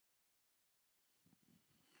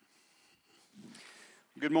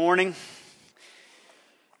Good morning.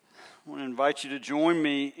 I want to invite you to join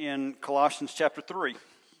me in Colossians chapter 3.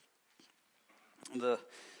 The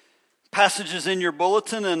passage is in your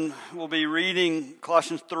bulletin, and we'll be reading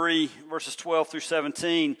Colossians 3, verses 12 through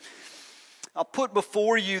 17. I'll put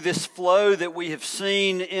before you this flow that we have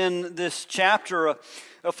seen in this chapter,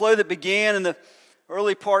 a flow that began in the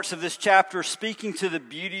early parts of this chapter, speaking to the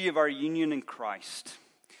beauty of our union in Christ.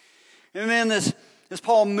 And then as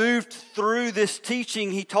Paul moved through this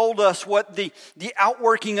teaching, he told us what the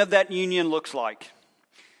outworking of that union looks like.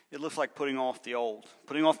 It looks like putting off the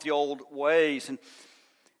old ways.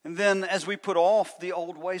 And then as we put off the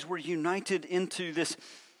old ways, we're united into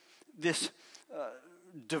this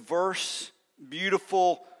diverse,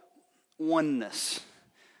 beautiful oneness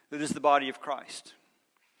that is the body of Christ.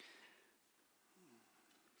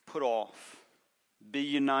 Put off, be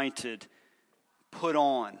united, put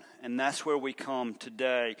on. And that's where we come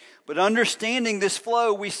today. But understanding this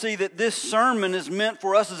flow, we see that this sermon is meant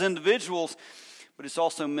for us as individuals, but it's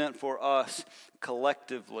also meant for us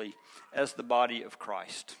collectively as the body of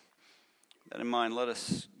Christ. With that in mind, let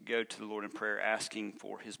us go to the Lord in prayer, asking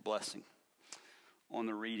for His blessing on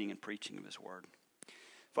the reading and preaching of His Word.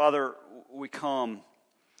 Father, we come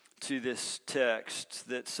to this text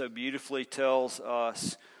that so beautifully tells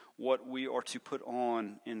us what we are to put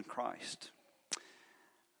on in Christ.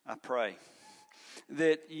 I pray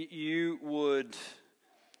that you would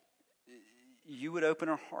open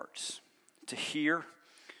our hearts to hear,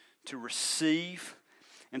 to receive,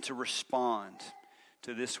 and to respond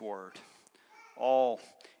to this word. All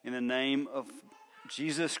in the name of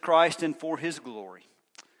Jesus Christ and for His glory.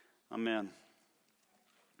 Amen.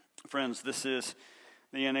 Friends, this is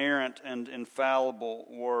the inerrant and infallible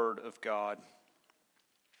Word of God.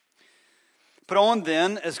 Put on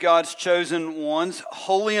then, as God's chosen ones,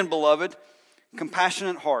 holy and beloved,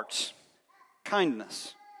 compassionate hearts,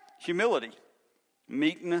 kindness, humility,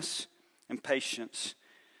 meekness, and patience,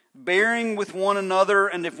 bearing with one another,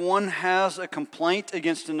 and if one has a complaint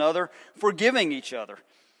against another, forgiving each other.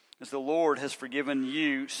 As the Lord has forgiven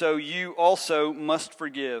you, so you also must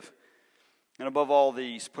forgive. And above all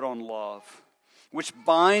these, put on love, which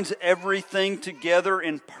binds everything together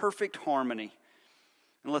in perfect harmony.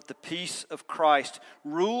 And let the peace of Christ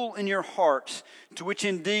rule in your hearts, to which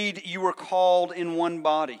indeed you were called in one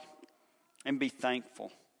body, and be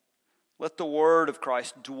thankful. Let the word of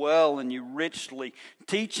Christ dwell in you richly,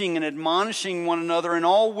 teaching and admonishing one another in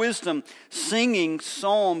all wisdom, singing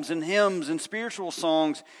psalms and hymns and spiritual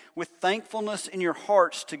songs with thankfulness in your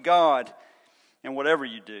hearts to God. And whatever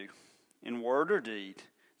you do, in word or deed,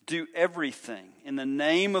 do everything in the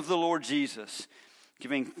name of the Lord Jesus,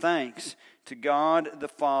 giving thanks to God the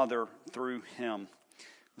Father through Him.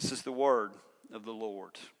 This is the word of the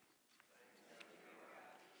Lord.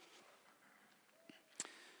 It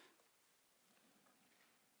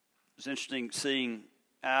was interesting seeing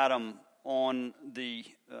Adam on the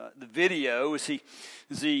video as he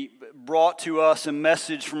brought to us a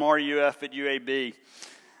message from RUF at UAB.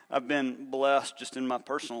 I've been blessed just in my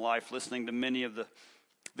personal life listening to many of the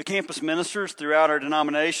campus ministers throughout our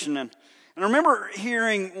denomination, and I remember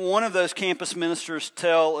hearing one of those campus ministers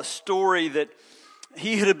tell a story that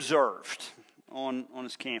he had observed on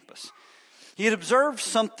his campus. He had observed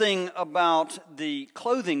something about the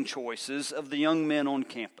clothing choices of the young men on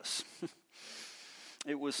campus.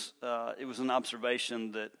 It was an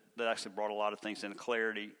observation that actually brought a lot of things into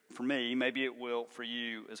clarity for me. Maybe it will for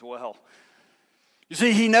you as well. You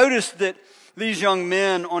see, he noticed that these young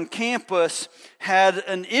men on campus had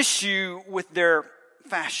an issue with their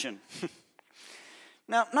fashion.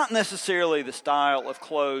 Now, not necessarily the style of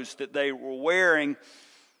clothes that they were wearing,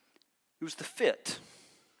 it was the fit.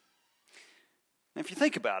 Now, if you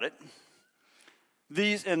think about it,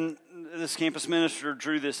 and this campus minister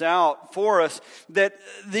drew this out for us, that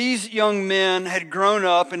these young men had grown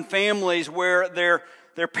up in families where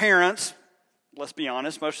their parents, let's be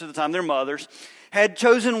honest, most of the time their mothers, had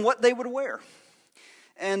chosen what they would wear.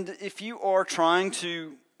 And if you are trying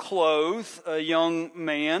to clothe a young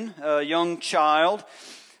man, a young child,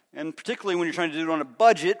 and particularly when you're trying to do it on a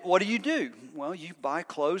budget, what do? Well, you buy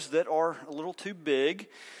clothes that are a little too big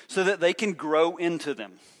so that they can grow into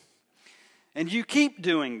them. And you keep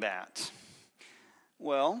doing that.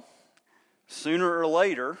 Well, sooner or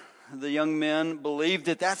later, the young men believed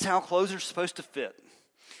that that's how clothes are supposed to fit.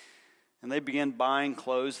 And they began buying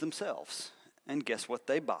clothes themselves. And guess what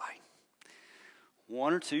they buy?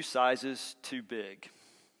 1 or 2 sizes too big.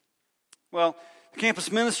 Well, the campus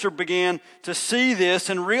minister began to see this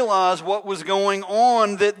and realize what was going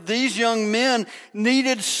on, that these young men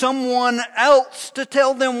needed someone else to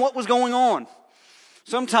tell them what was going on.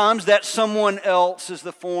 Sometimes that someone else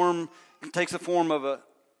takes the form of a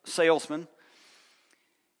salesman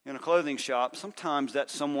in a clothing shop. Sometimes that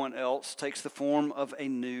someone else takes the form of a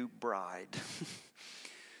new bride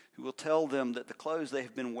who will tell them that the clothes they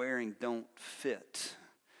have been wearing don't fit,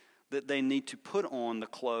 that they need to put on the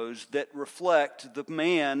clothes that reflect the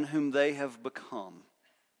man whom they have become.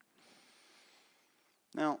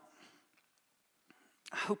 Now,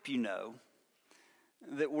 I hope you know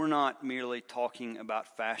that we're not merely talking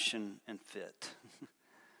about fashion and fit.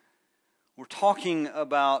 We're talking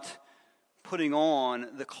about putting on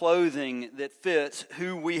the clothing that fits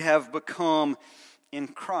who we have become in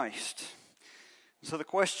Christ. So the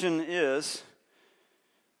question is,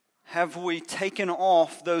 have we taken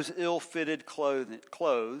off those ill-fitted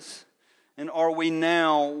clothes, and are we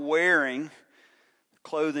now wearing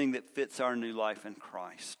clothing that fits our new life in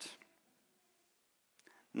Christ?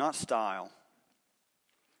 Not style.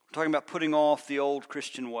 We're talking about putting off the old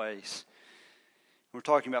Christian ways. We're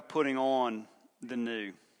talking about putting on the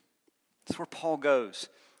new. That's where Paul goes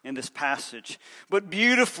in this passage. But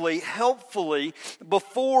beautifully, helpfully,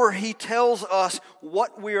 before he tells us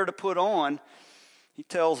what we are to put on,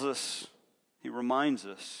 he reminds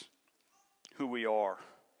us who we are.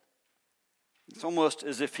 It's almost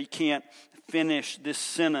as if he can't finish this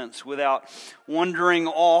sentence without wandering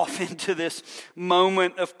off into this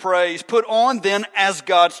moment of praise. Put on then as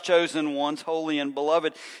God's chosen ones, holy and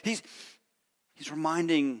beloved. He's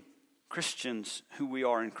reminding Christians who we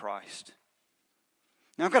are in Christ.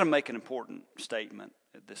 Now I've got to make an important statement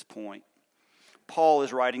at this point. Paul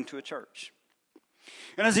is writing to a church.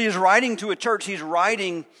 And as he is writing to a church, he's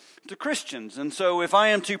writing to Christians. And so if I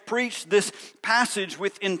am to preach this passage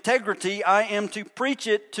with integrity, I am to preach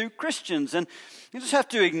it to Christians. And you just have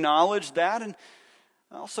to acknowledge that. And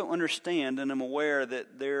I also understand and am aware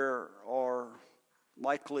that there are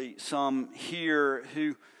likely some here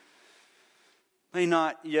who may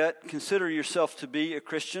not yet consider yourself to be a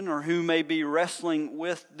Christian, or who may be wrestling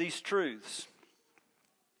with these truths.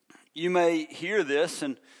 You may hear this,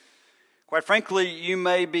 and quite frankly, you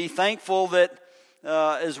may be thankful that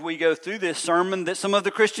as we go through this sermon, that some of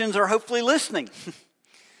the Christians are hopefully listening.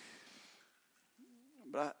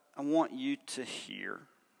 But I want you to hear,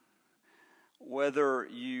 whether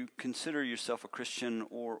you consider yourself a Christian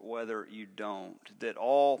or whether you don't, that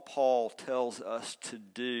all Paul tells us to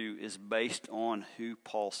do is based on who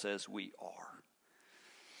Paul says we are.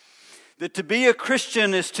 That to be a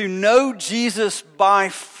Christian is to know Jesus by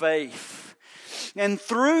faith, and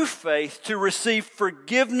through faith to receive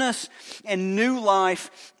forgiveness and new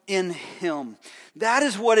life in Him. That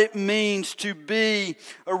is what it means to be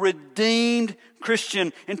a redeemed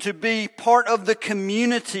Christian and to be part of the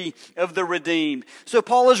community of the redeemed. So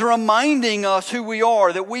Paul is reminding us who we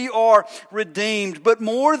are, that we are redeemed. But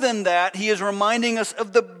more than that, he is reminding us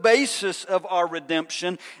of the basis of our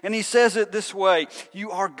redemption. And he says it this way: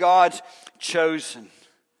 you are God's chosen.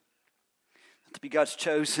 To be God's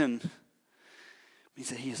chosen means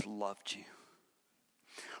that He has loved you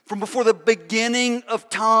from before the beginning of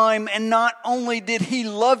time. And not only did He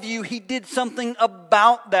love you, He did something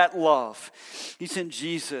about that love. He sent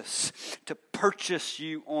Jesus to purchase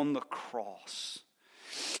you on the cross.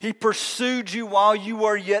 He pursued you while you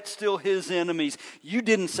were yet still His enemies. You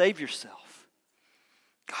didn't save yourself.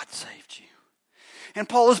 God saved you. And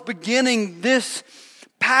Paul is beginning this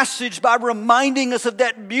passage by reminding us of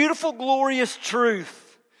that beautiful, glorious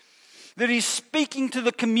truth, that he's speaking to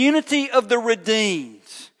the community of the redeemed.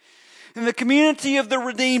 And the community of the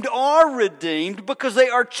redeemed are redeemed because they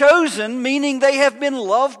are chosen, meaning they have been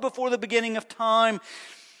loved before the beginning of time.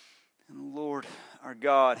 And the Lord our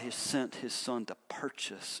God has sent His Son to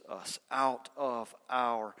purchase us out of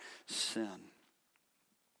our sin.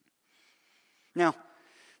 Now,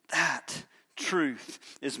 that truth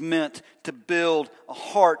is meant to build a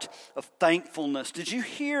heart of thankfulness. Did you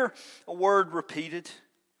hear a word repeated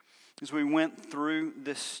as we went through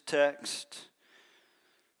this text?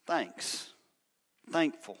 Thanks,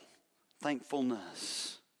 thankful,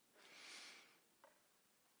 thankfulness.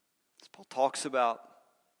 As Paul talks about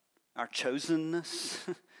our chosenness,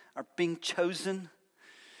 our being chosen,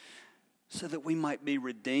 so that we might be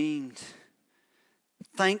redeemed.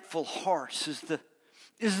 Thankful hearts is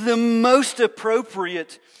the most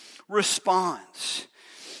appropriate response.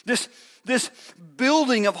 This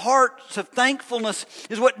building of hearts of thankfulness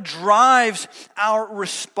is what drives our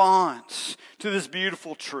response to this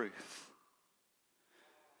beautiful truth.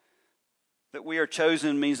 That we are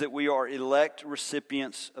chosen means that we are elect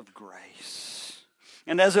recipients of grace.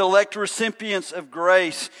 And as elect recipients of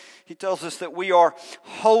grace, he tells us that we are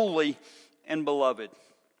holy and beloved.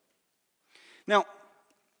 Now,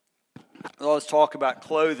 let's talk about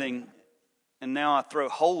clothing, and now I throw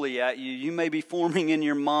holy at you. You may be forming in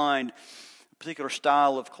your mind a particular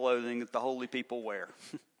style of clothing that the holy people wear.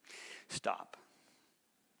 Stop.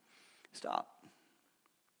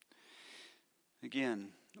 Again,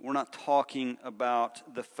 we're not talking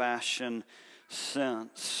about the fashion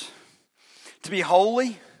sense. To be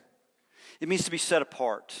holy, it means to be set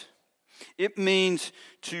apart. It means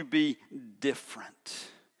to be different.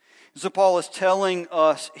 So Paul is telling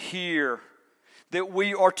us here that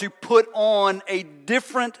we are to put on a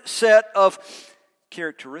different set of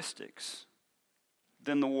characteristics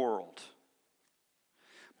than the world.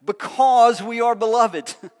 Because we are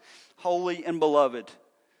beloved, holy and beloved.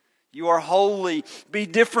 You are holy. Be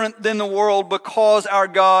different than the world because our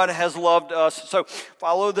God has loved us. So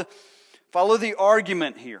follow the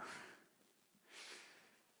argument here.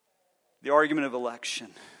 The argument of election.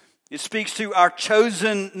 It speaks to our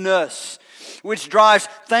chosenness, which drives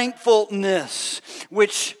thankfulness,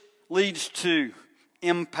 which leads to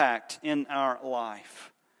impact in our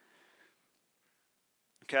life.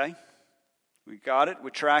 Okay? We got it.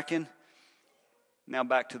 We're tracking. Now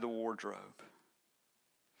back to the wardrobe.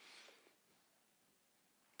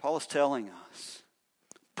 Paul is telling us,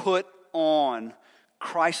 put on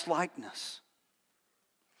Christ-likeness.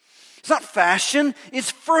 It's not fashion, it's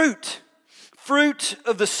fruit. Fruit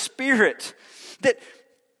of the Spirit that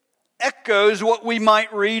echoes what we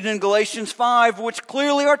might read in Galatians 5, which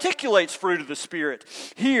clearly articulates fruit of the Spirit.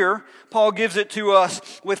 Here, Paul gives it to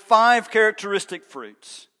us with 5 characteristic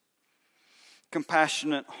fruits.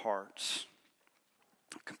 Compassionate hearts.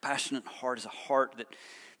 A compassionate heart is a heart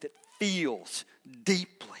that feels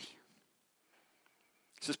deeply.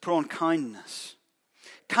 It says put on kindness.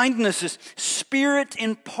 Kindness is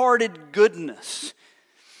Spirit-imparted goodness.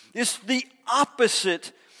 It's the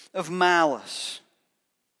opposite of malice.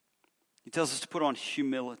 He tells us to put on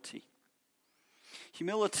humility.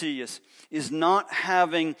 Humility is not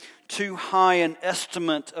having too high an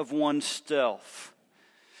estimate of oneself.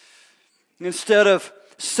 Instead of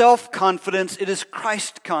self-confidence, it is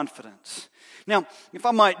Christ-confidence. Now, if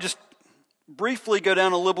I might just briefly go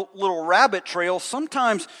down a little rabbit trail,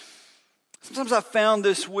 sometimes I've found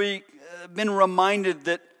this week, been reminded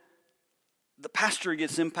that the pastor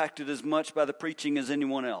gets impacted as much by the preaching as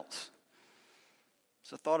anyone else.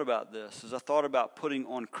 So I thought about this. As I thought about putting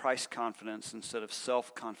on Christ confidence instead of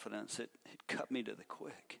self-confidence, it cut me to the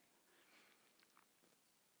quick.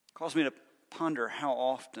 It caused me to ponder how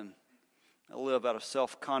often I live out of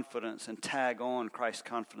self-confidence and tag on Christ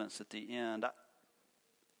confidence at the end.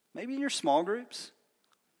 Maybe in your small groups,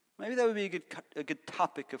 maybe that would be a good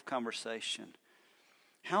topic of conversation.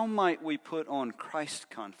 How might we put on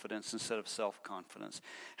Christ confidence instead of self-confidence?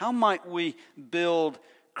 How might we build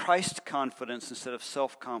Christ confidence instead of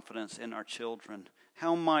self-confidence in our children?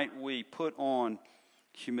 How might we put on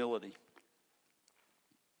humility?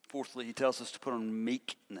 Fourthly, he tells us to put on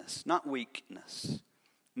meekness, not weakness.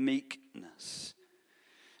 Meekness.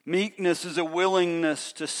 Meekness is a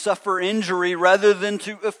willingness to suffer injury rather than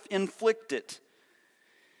to inflict it.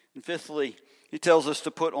 And fifthly, he tells us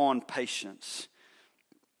to put on patience.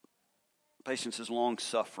 Patience is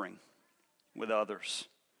long-suffering with others.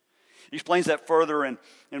 He explains that further in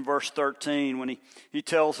verse 13 when he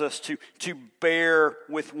tells us to bear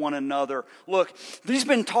with one another. Look, he's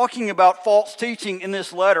been talking about false teaching in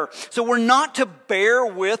this letter. So we're not to bear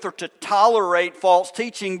with or to tolerate false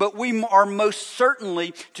teaching, but we are most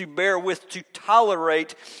certainly to bear with, to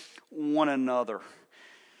tolerate one another.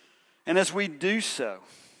 And as we do so,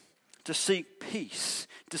 to seek peace,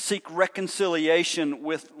 to seek reconciliation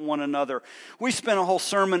with one another. We spent a whole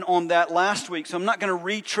sermon on that last week, so I'm not going to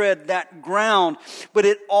retread that ground, but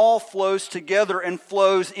it all flows together and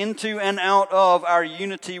flows into and out of our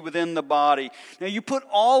unity within the body. Now you put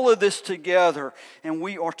all of this together, and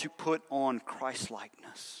we are to put on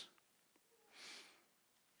Christ-likeness.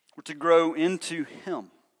 We're to grow into Him,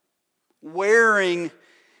 wearing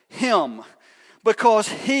Him, because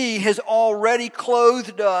He has already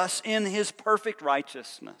clothed us in His perfect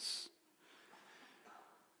righteousness.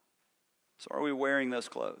 So are we wearing those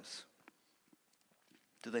clothes?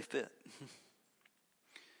 Do they fit?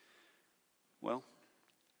 Well,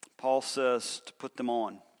 Paul says to put them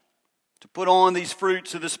on. To put on these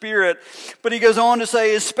fruits of the Spirit. But he goes on to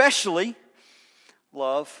say especially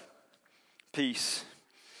love, peace,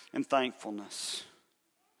 and thankfulness.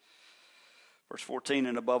 Verse 14,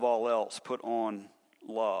 and above all else, put on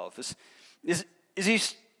love. Is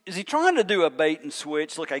he trying to do a bait and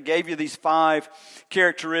switch? Look, I gave you these 5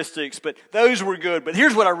 characteristics, but those were good. But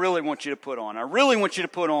here's what I really want you to put on. I really want you to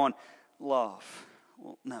put on love.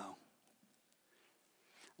 Well, no.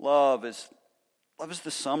 Love is Love is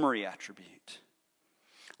the summary attribute.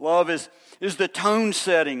 Love is the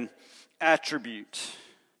tone-setting attribute.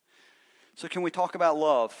 So can we talk about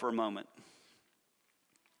love for a moment?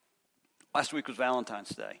 Last week was Valentine's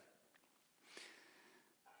Day.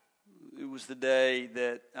 It was the day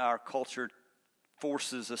that our culture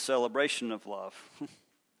forces a celebration of love.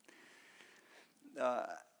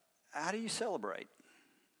 How do you celebrate?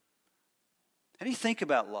 How do you think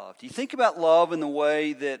about love? Do you think about love in the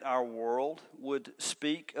way that our world would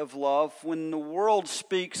speak of love? When the world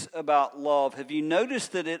speaks about love, have you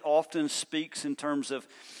noticed that it often speaks in terms of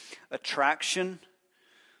attraction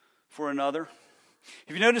for another?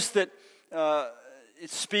 Have you noticed that it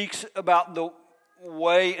speaks about the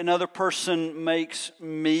way another person makes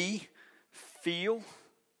me feel?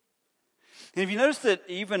 And have you noticed that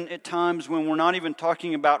even at times when we're not even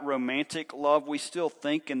talking about romantic love, we still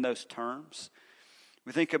think in those terms?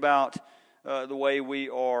 We think about the way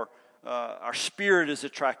our spirit is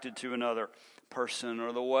attracted to another person,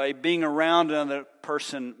 or the way being around another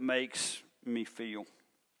person makes me feel.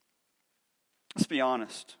 Let's be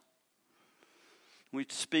honest. We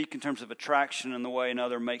speak in terms of attraction and the way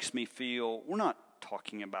another makes me feel. We're not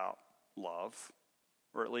talking about love,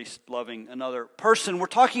 or at least loving another person. We're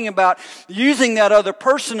talking about using that other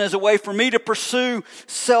person as a way for me to pursue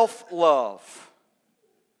self-love.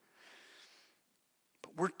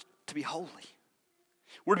 We're to be holy.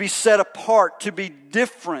 We're to be set apart, to be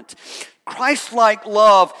different. Christ-like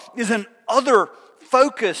love is an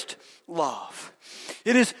other-focused love.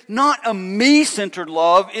 It is not a me-centered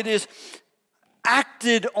love. It is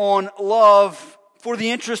acted on love for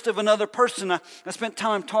the interest of another person. I spent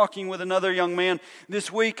time talking with another young man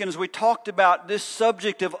this week, and as we talked about this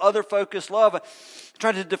subject of other-focused love, I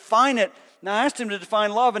tried to define it. Now, I asked him to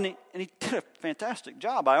define love, and he did a fantastic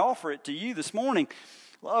job. I offer it to you this morning.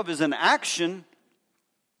 Love is an action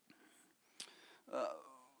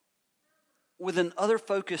with an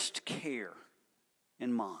other-focused care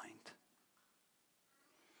in mind.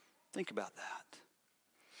 Think about that.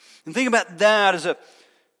 And think about that as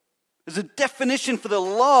a definition for the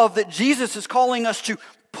love that Jesus is calling us to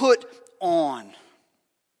put on.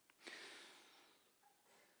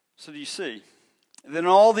 So do you see? Then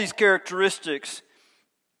all these characteristics,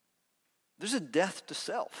 there's a death to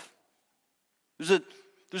self.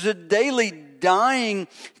 There's a daily dying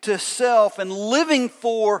to self and living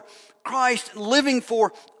for Christ, and living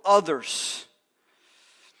for others.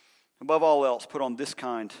 Above all else, put on this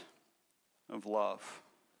kind of love.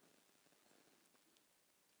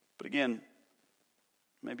 But again,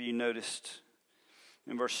 maybe you noticed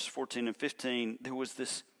in verses 14 and 15, there was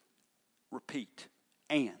this repeat.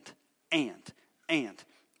 And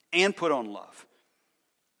put on love.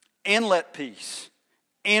 And let peace.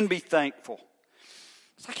 And be thankful.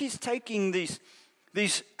 It's like he's taking these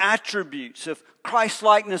attributes of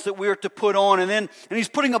Christ-likeness that we are to put on, and he's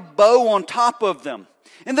putting a bow on top of them.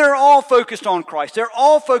 And they're all focused on Christ. They're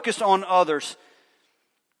all focused on others.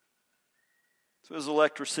 So as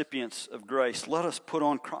elect recipients of grace, let us put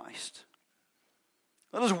on Christ.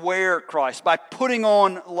 Let us wear Christ by putting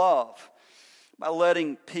on love, by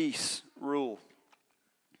letting peace rule,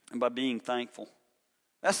 and by being thankful.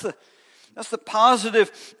 That's the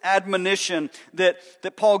positive admonition that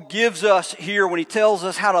Paul gives us here when he tells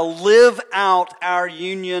us how to live out our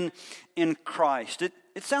union in Christ.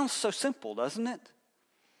 It sounds so simple, doesn't it?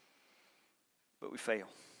 But we fail.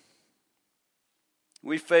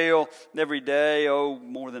 We fail every day. Oh,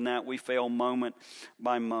 more than that, we fail moment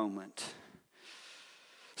by moment.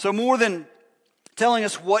 So more than telling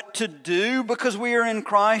us what to do because we are in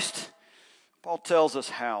Christ, Paul tells us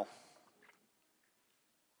how.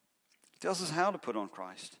 He tells us how to put on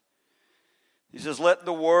Christ. He says, let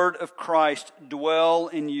the word of Christ dwell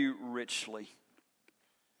in you richly.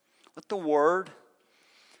 Let the word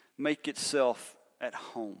make itself at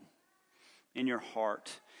home in your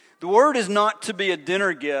heart. The word is not to be a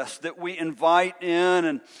dinner guest that we invite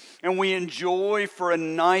in and we enjoy for a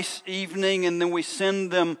nice evening and then we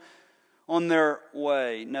send them on their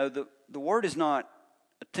way. No, the word is not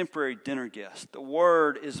a temporary dinner guest. The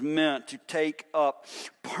word is meant to take up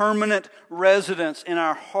permanent residence in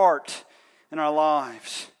our heart, in our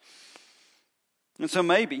lives. And so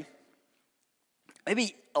maybe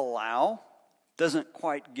allow doesn't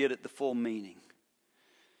quite get at the full meaning.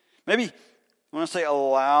 Maybe when I say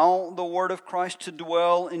allow the word of Christ to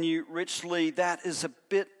dwell in you richly, that is a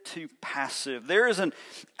bit too passive. There is an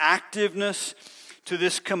activeness to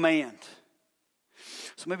this command.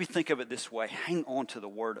 So maybe think of it this way. Hang on to the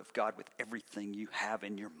word of God with everything you have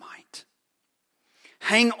in your might.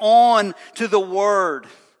 Hang on to the word.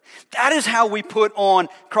 That is how we put on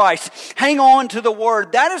Christ. Hang on to the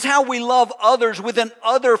Word. That is how we love others with an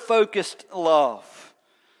other-focused love.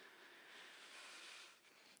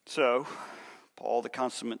 So, Paul, the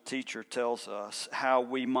consummate teacher, tells us how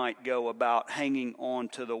we might go about hanging on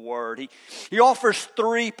to the Word. He offers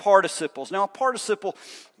three participles. Now, a participle,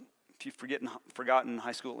 if you've forgotten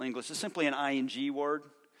high school English, is simply an ing word.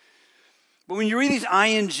 But when you read these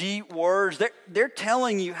ing words, they're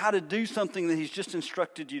telling you how to do something that he's just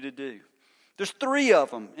instructed you to do. There's three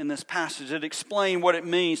of them in this passage that explain what it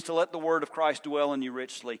means to let the Word of Christ dwell in you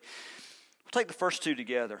richly. We'll take the first two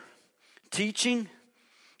together. Teaching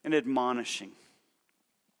and admonishing.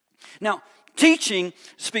 Now, teaching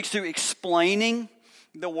speaks to explaining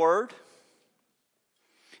the Word.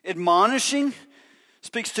 Admonishing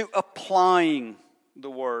speaks to applying the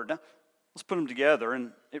Word. Now, let's put them together,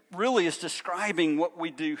 and it really is describing what we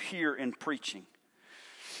do here in preaching.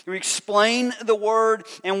 We explain the Word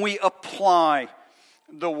and we apply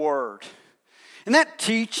the Word. And that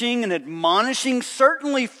teaching and admonishing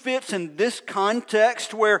certainly fits in this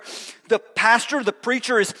context where the pastor, the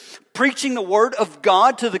preacher, is preaching the Word of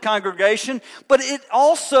God to the congregation. But it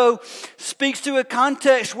also speaks to a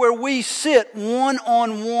context where we sit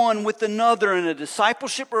one-on-one with another in a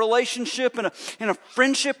discipleship relationship, in a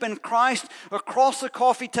friendship in Christ, across a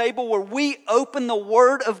coffee table where we open the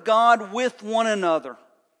Word of God with one another.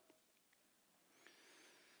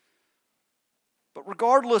 But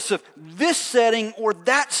regardless of this setting or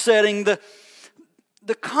that setting, the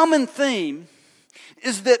common theme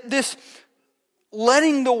is that this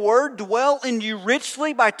letting the Word dwell in you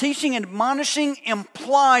richly by teaching and admonishing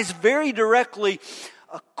implies very directly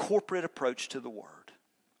a corporate approach to the Word.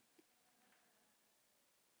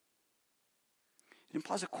 It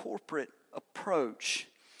implies a corporate approach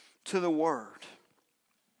to the Word.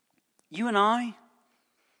 You and I,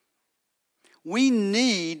 we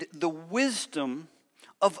need the wisdom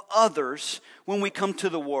of others when we come to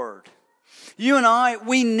the Word. You and I,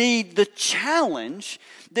 we need the challenge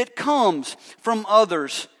that comes from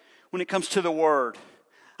others when it comes to the Word.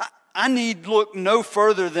 I need look no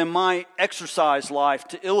further than my exercise life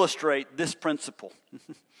to illustrate this principle.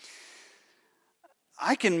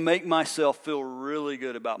 I can make myself feel really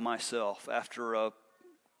good about myself after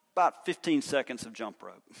about 15 seconds of jump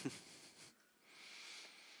rope.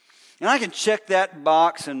 And I can check that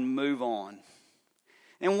box and move on.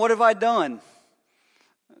 And what have I done?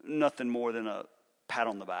 Nothing more than a pat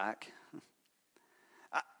on the back.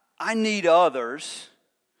 I need others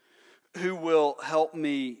who will help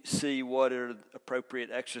me see what are appropriate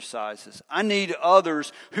exercises. I need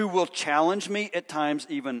others who will challenge me, at times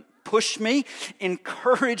even push me,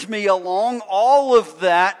 encourage me along, all of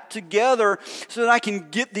that together so that I can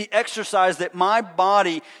get the exercise that my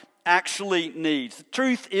body actually needs. The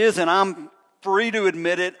truth is, and I'm free to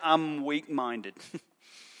admit it, I'm weak-minded.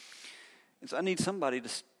 And so I need somebody to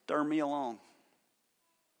stir me along.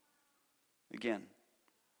 Again,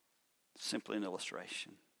 simply an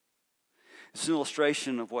illustration. It's an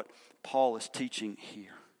illustration of what Paul is teaching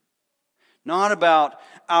here. Not about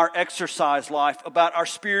our exercise life, about our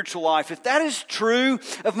spiritual life. If that is true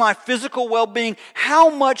of my physical well-being, how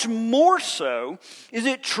much more so is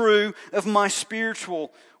it true of my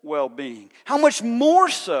spiritual well-being? How much more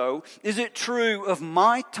so is it true of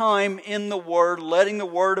my time in the Word, letting the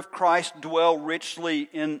Word of Christ dwell richly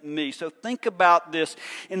in me? So think about this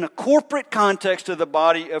in the corporate context of the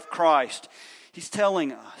body of Christ. He's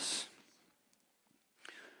telling us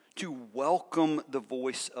to welcome the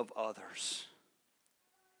voice of others,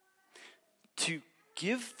 to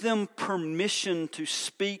give them permission to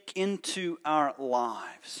speak into our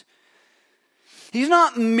lives. He's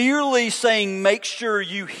not merely saying make sure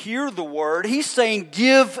you hear the Word. He's saying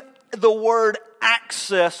give the Word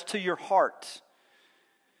access to your heart.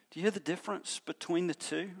 Do you hear the difference between the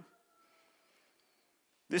two?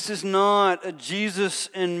 This is not a Jesus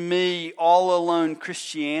and me all alone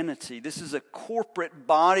Christianity. This is a corporate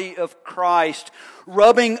body of Christ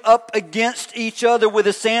rubbing up against each other with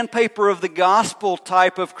a sandpaper of the gospel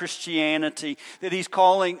type of Christianity that he's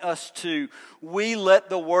calling us to. We let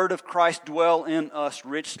the Word of Christ dwell in us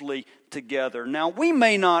richly together. Now, we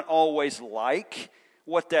may not always like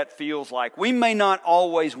what that feels like. We may not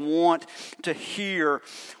always want to hear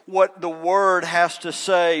what the Word has to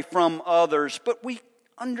say from others, but we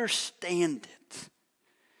understand it.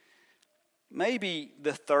 Maybe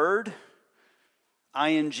the third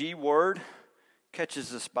ing word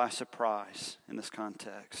catches us by surprise in this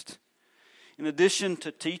context. In addition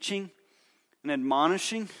to teaching and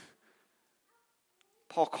admonishing,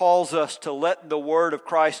 Paul calls us to let the Word of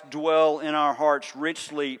Christ dwell in our hearts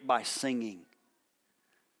richly by singing.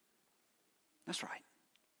 That's right.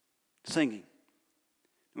 Singing.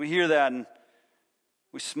 We hear that and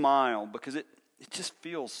we smile because it just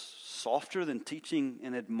feels softer than teaching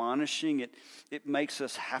and admonishing. It makes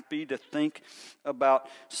us happy to think about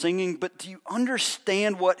singing. But do you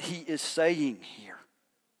understand what he is saying here?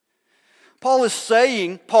 Paul,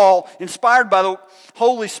 inspired by the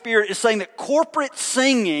Holy Spirit, is saying that corporate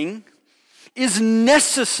singing is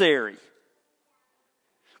necessary.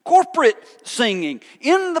 Corporate singing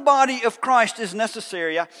in the body of Christ is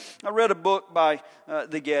necessary. I read a book by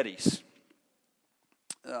the Gettys.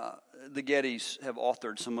 The Gettys have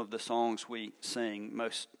authored some of the songs we sing,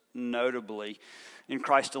 most notably in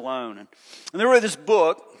Christ Alone. And they wrote this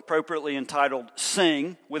book, appropriately entitled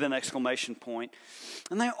Sing, with an exclamation point.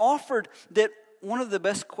 And they offered that one of the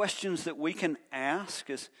best questions that we can ask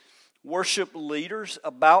as worship leaders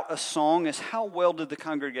about a song is, how well did the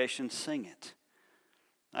congregation sing it?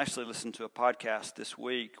 I actually listened to a podcast this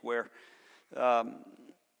week where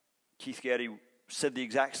Keith Getty said the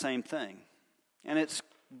exact same thing. And it's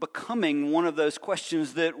becoming one of those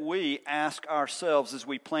questions that we ask ourselves as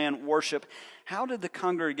we plan worship. How did the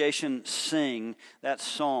congregation sing that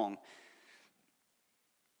song?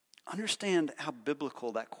 Understand how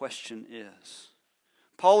biblical that question is.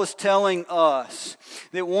 Paul is telling us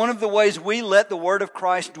that one of the ways we let the word of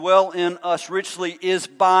Christ dwell in us richly is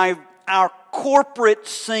by our corporate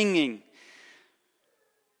singing.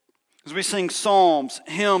 As we sing psalms,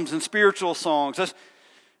 hymns, and spiritual songs.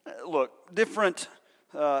 Look, different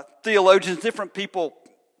theologians, different people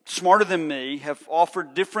smarter than me have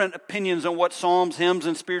offered different opinions on what psalms, hymns,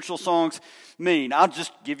 and spiritual songs mean. I'll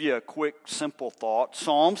just give you a quick, simple thought.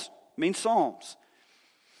 Psalms mean psalms.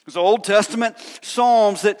 There's Old Testament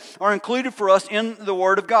psalms that are included for us in the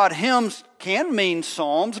Word of God. Hymns can mean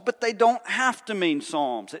psalms, but they don't have to mean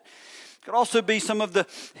psalms. It could also be some of the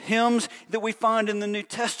hymns that we find in the New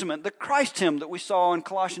Testament. The Christ hymn that we saw in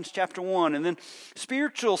Colossians chapter 1. And then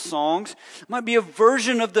spiritual songs might be a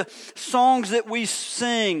version of the songs that we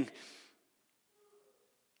sing,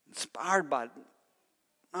 inspired by,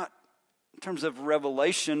 not in terms of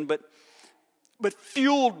revelation, but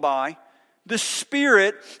fueled by the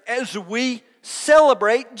Spirit as we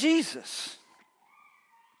celebrate Jesus.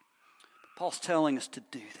 Paul's telling us to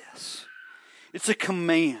do this. It's a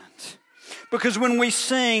command. Because when we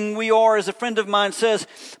sing, we are, as a friend of mine says,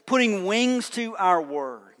 putting wings to our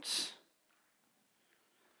words.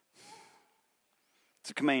 It's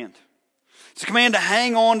a command. It's a command to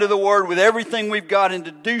hang on to the word with everything we've got and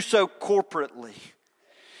to do so corporately.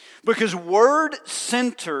 Because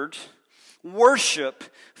word-centered worship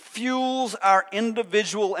fuels our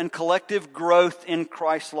individual and collective growth in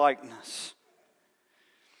Christ-likeness.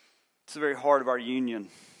 It's the very heart of our union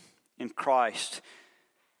in Christ.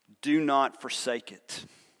 Do not forsake it.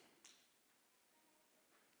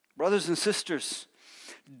 Brothers and sisters,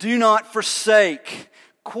 do not forsake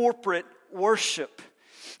corporate worship.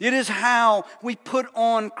 It is how we put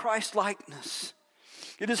on Christ-likeness.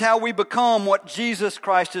 It is how we become what Jesus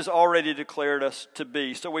Christ has already declared us to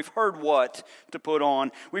be. So we've heard what to put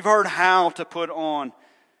on. We've heard how to put on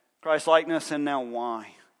Christ-likeness, and now why?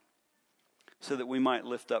 So that we might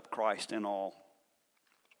lift up Christ in all.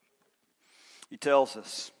 He tells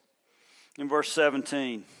us in verse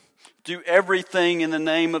 17, do everything in the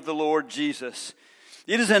name of the Lord Jesus.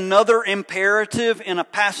 It is another imperative in a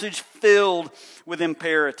passage filled with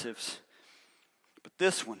imperatives. But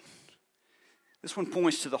this one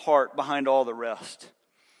points to the heart behind all the rest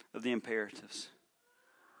of the imperatives.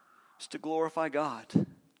 It's to glorify God.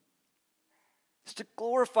 It's to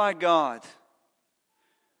glorify God.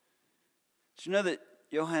 Did you know that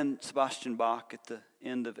Johann Sebastian Bach, at the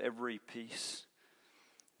end of every piece,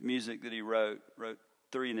 music that he wrote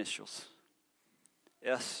three initials.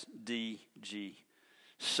 SDG.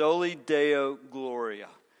 Soli Deo Gloria.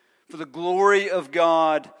 For the glory of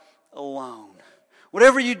God alone.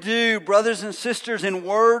 Whatever you do, brothers and sisters, in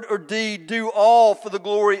word or deed, do all for the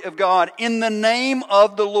glory of God in the name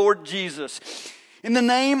of the Lord Jesus. In the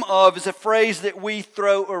name of is a phrase that we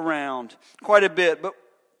throw around quite a bit. But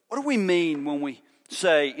what do we mean when we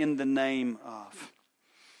say in the name of?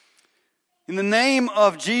 In the name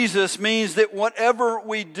of Jesus means that whatever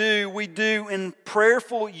we do in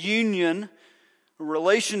prayerful union,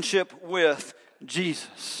 relationship with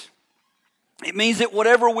Jesus. It means that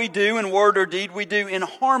whatever we do in word or deed, we do in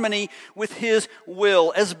harmony with His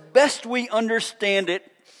will, as best we understand it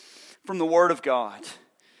from the Word of God.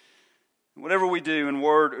 Whatever we do in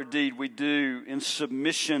word or deed, we do in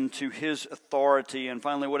submission to His authority. And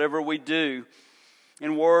finally, whatever we do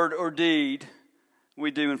in word or deed, we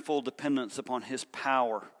do in full dependence upon His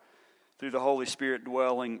power through the Holy Spirit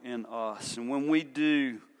dwelling in us. And when we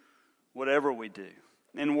do whatever we do,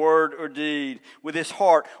 in word or deed, with his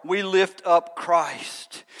heart, we lift up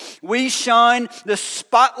Christ. We shine the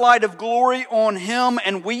spotlight of glory on him,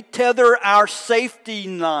 and we tether our safety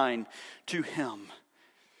line to him.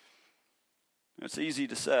 It's easy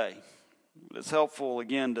to say, but it's helpful,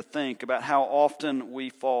 again, to think about how often we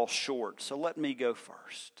fall short. So let me go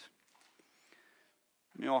first.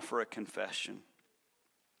 Let me offer a confession.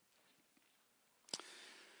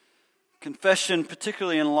 Confession,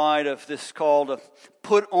 particularly in light of this call to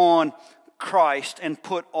put on Christ and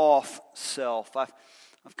put off self.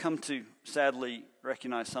 I've come to sadly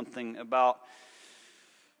recognize something about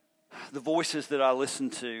the voices that I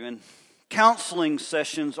listen to. In counseling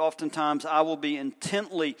sessions, oftentimes I will be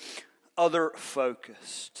intently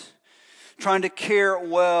other-focused, trying to care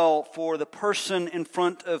well for the person in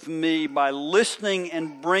front of me by listening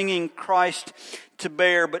and bringing Christ to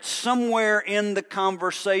bear. But somewhere in the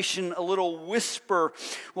conversation, a little whisper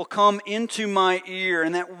will come into my ear,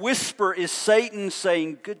 and that whisper is Satan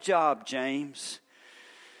saying, "Good job, James."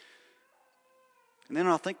 And then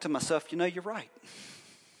I'll think to myself, you're right.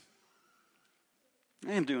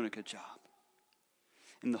 I am doing a good job.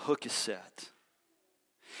 And the hook is set.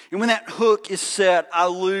 And when that hook is set, I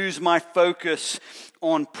lose my focus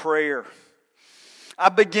on prayer. I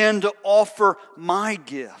begin to offer my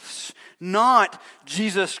gifts, not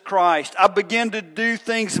Jesus Christ. I begin to do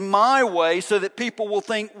things my way so that people will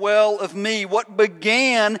think well of me. What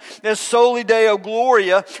began as Soli Deo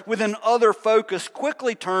Gloria with an other focus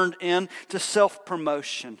quickly turned into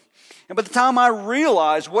self-promotion. And by the time I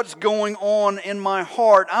realize what's going on in my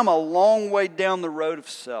heart, I'm a long way down the road of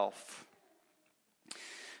self,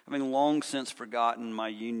 having long since forgotten my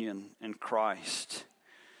union in Christ.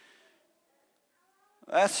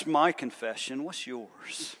 That's my confession. What's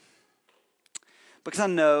yours? Because I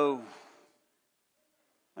know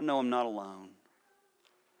I'm not alone.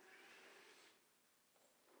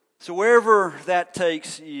 So wherever that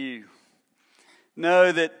takes you,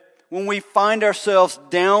 know that when we find ourselves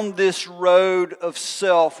down this road of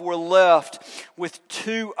self, we're left with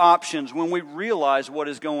two options when we realize what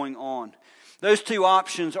is going on. Those two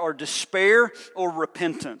options are despair or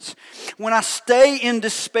repentance. When I stay in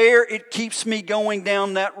despair, it keeps me going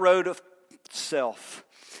down that road of self.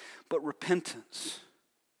 But repentance,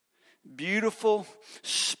 beautiful,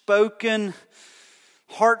 spoken,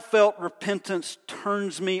 heartfelt repentance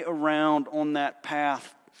turns me around on that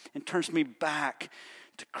path and turns me back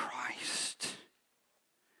to Christ.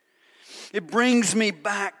 It brings me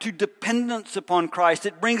back to dependence upon Christ.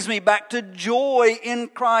 It brings me back to joy in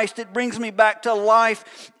Christ. It brings me back to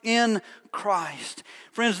life in Christ.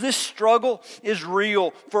 Friends, this struggle is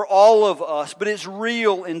real for all of us, but it's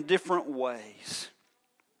real in different ways.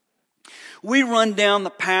 We run down the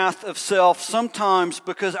path of self sometimes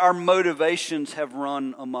because our motivations have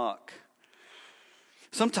run amok.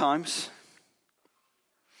 Sometimes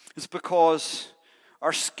it's because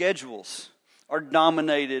our schedules are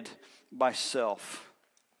dominated by self.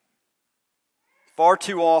 Far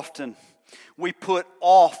too often, we put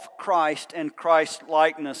off Christ and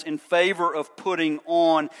Christ-likeness in favor of putting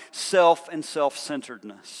on self and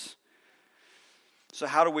self-centeredness. So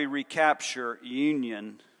how do we recapture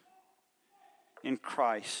union in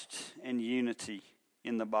Christ and unity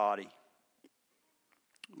in the body?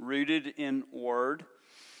 Rooted in word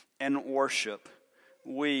and worship,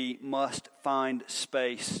 we must find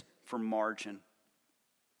space for margin.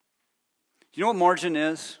 You know what margin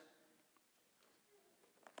is?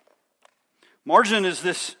 Margin is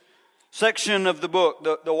this section of the book,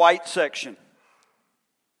 the white section,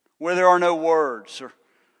 where there are no words or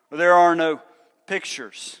there are no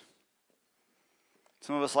pictures.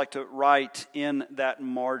 Some of us like to write in that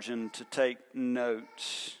margin to take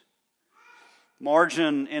notes.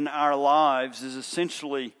 Margin in our lives is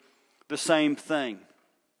essentially the same thing.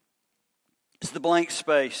 It's the blank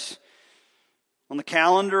space on the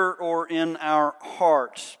calendar or in our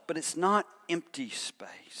hearts, but it's not empty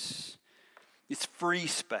space. It's free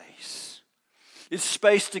space. It's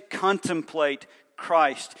space to contemplate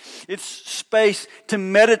Christ. It's space to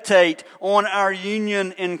meditate on our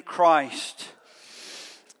union in Christ.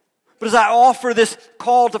 But as I offer this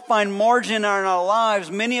call to find margin in our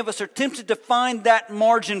lives, many of us are tempted to find that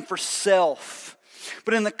margin for self.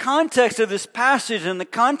 But in the context of this passage, in the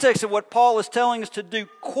context of what Paul is telling us to do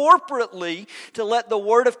corporately, to let the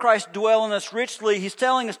Word of Christ dwell in us richly, he's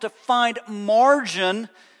telling us to find margin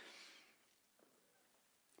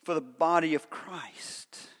for the body of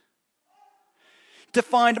Christ. To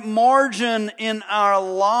find margin in our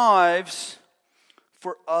lives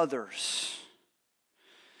for others.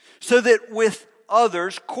 So that with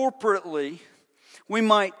others, corporately, we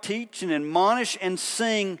might teach and admonish and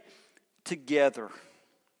sing together.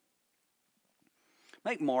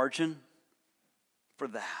 Make margin for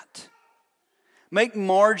that. Make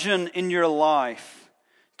margin in your life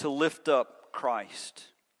to lift up Christ.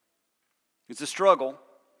 It's a struggle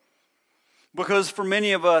because for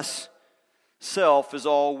many of us, self is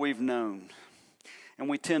all we've known, and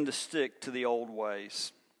we tend to stick to the old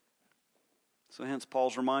ways. So hence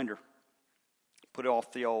Paul's reminder, put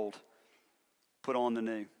off the old, put on the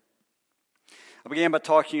new. I began by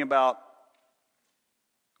talking about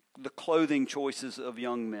the clothing choices of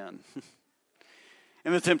young men.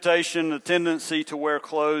 And the temptation, the tendency to wear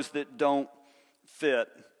clothes that don't fit.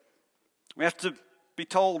 We have to be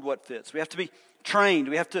told what fits. We have to be trained.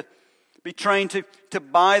 We have to be trained to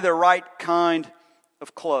buy the right kind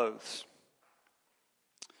of clothes.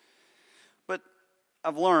 But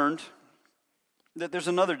I've learned that there's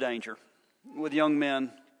another danger with young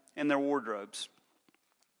men and their wardrobes.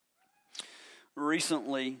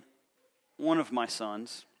 Recently, one of my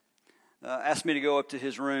sons asked me to go up to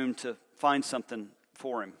his room to find something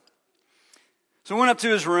for him. So I went up to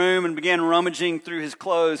his room and began rummaging through his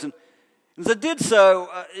clothes. And as I did so,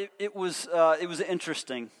 it was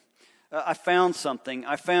interesting. I found something.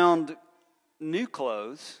 I found new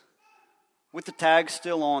clothes with the tags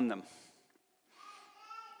still on them.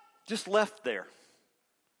 Just left there,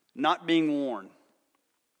 not being worn.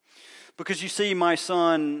 Because you see, my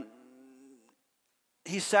son,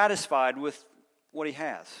 he's satisfied with what he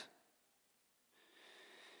has.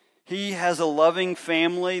 He has a loving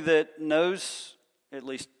family that knows, at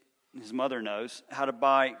least his mother knows, how to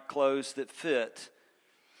buy clothes that fit.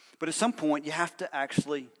 But at some point, you have to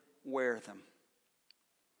actually wear them.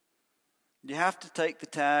 You have to take the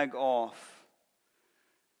tag off.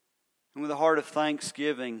 And with a heart of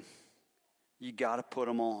thanksgiving, you got to put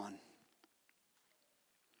them on.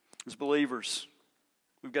 As believers,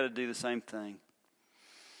 we've got to do the same thing.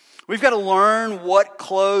 We've got to learn what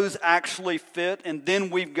clothes actually fit, and then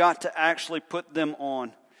we've got to actually put them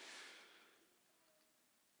on.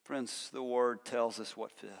 Friends, the Word tells us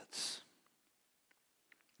what fits.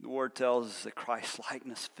 The Word tells us that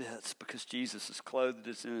Christ-likeness fits because Jesus is clothed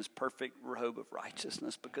us in His perfect robe of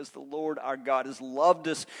righteousness, because the Lord our God has loved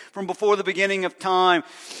us from before the beginning of time.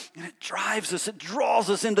 And it drives us, it draws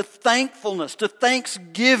us into thankfulness, to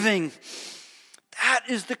thanksgiving. That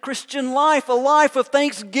is the Christian life, a life of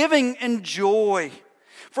thanksgiving and joy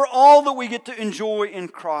for all that we get to enjoy in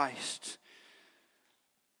Christ.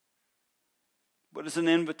 But it's an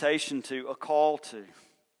invitation to, a call to,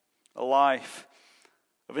 a life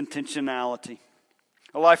of intentionality,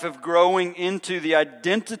 a life of growing into the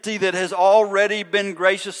identity that has already been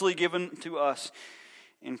graciously given to us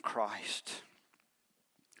in Christ.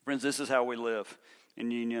 Friends, this is how we live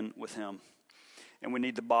in union with Him. And we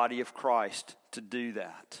need the body of Christ to do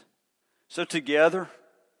that. So together,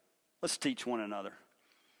 let's teach one another.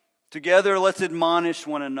 Together, let's admonish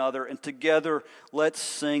one another. And together, let's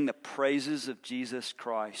sing the praises of Jesus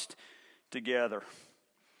Christ together.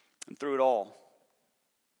 And through it all,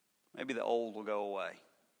 maybe the old will go away.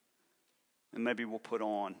 And maybe we'll put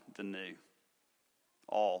on the new.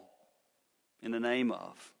 All in the name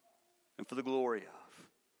of and for the glory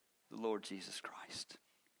of the Lord Jesus Christ.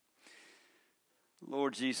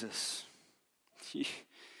 Lord Jesus,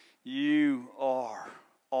 you are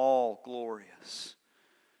all glorious.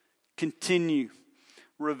 Continue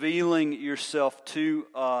revealing yourself to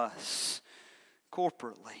us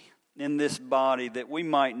corporately in this body, that we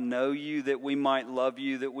might know you, that we might love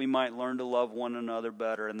you, that we might learn to love one another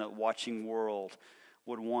better, and the watching world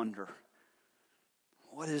would wonder,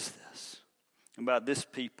 what is this about this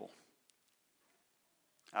people?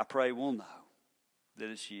 I pray we'll know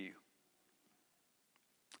that it's you.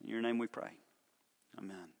 In your name we pray.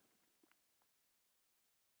 Amen.